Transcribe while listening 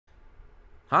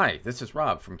Hi, this is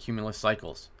Rob from Cumulus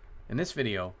Cycles. In this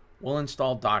video, we'll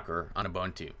install Docker on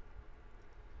Ubuntu.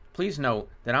 Please note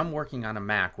that I'm working on a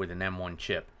Mac with an M1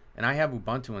 chip, and I have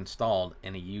Ubuntu installed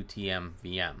in a UTM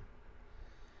VM.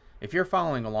 If you're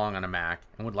following along on a Mac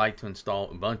and would like to install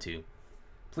Ubuntu,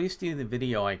 please see the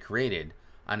video I created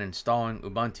on installing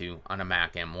Ubuntu on a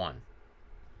Mac M1.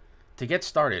 To get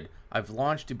started, I've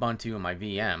launched Ubuntu in my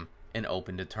VM and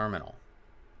opened a terminal.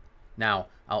 Now,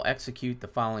 I'll execute the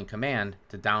following command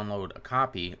to download a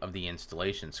copy of the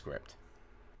installation script.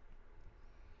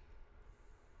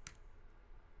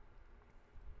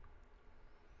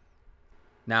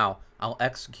 Now, I'll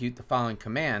execute the following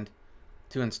command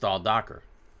to install Docker.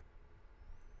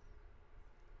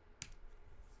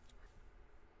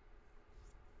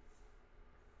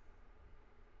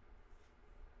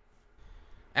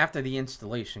 After the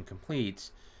installation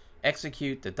completes,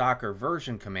 execute the Docker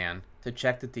version command to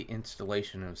check that the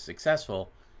installation was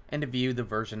successful and to view the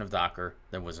version of Docker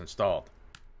that was installed.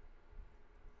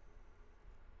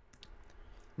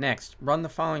 Next, run the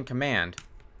following command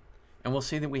and we'll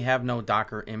see that we have no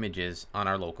Docker images on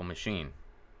our local machine.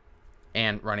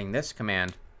 And running this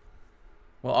command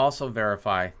will also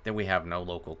verify that we have no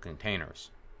local containers.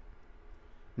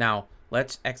 Now,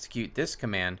 let's execute this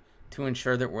command to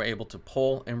ensure that we're able to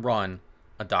pull and run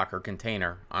a Docker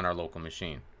container on our local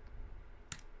machine.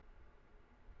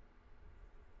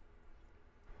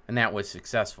 And that was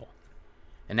successful.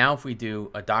 And now if we do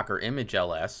a Docker image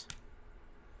ls,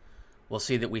 we'll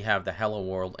see that we have the hello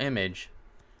world image,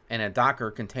 and a Docker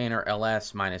container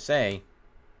ls-a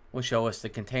will show us the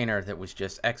container that was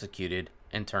just executed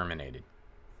and terminated.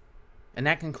 And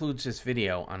that concludes this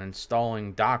video on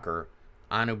installing Docker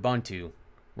on Ubuntu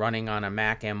running on a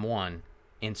Mac M1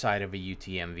 inside of a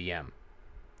UTM VM.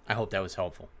 I hope that was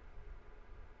helpful.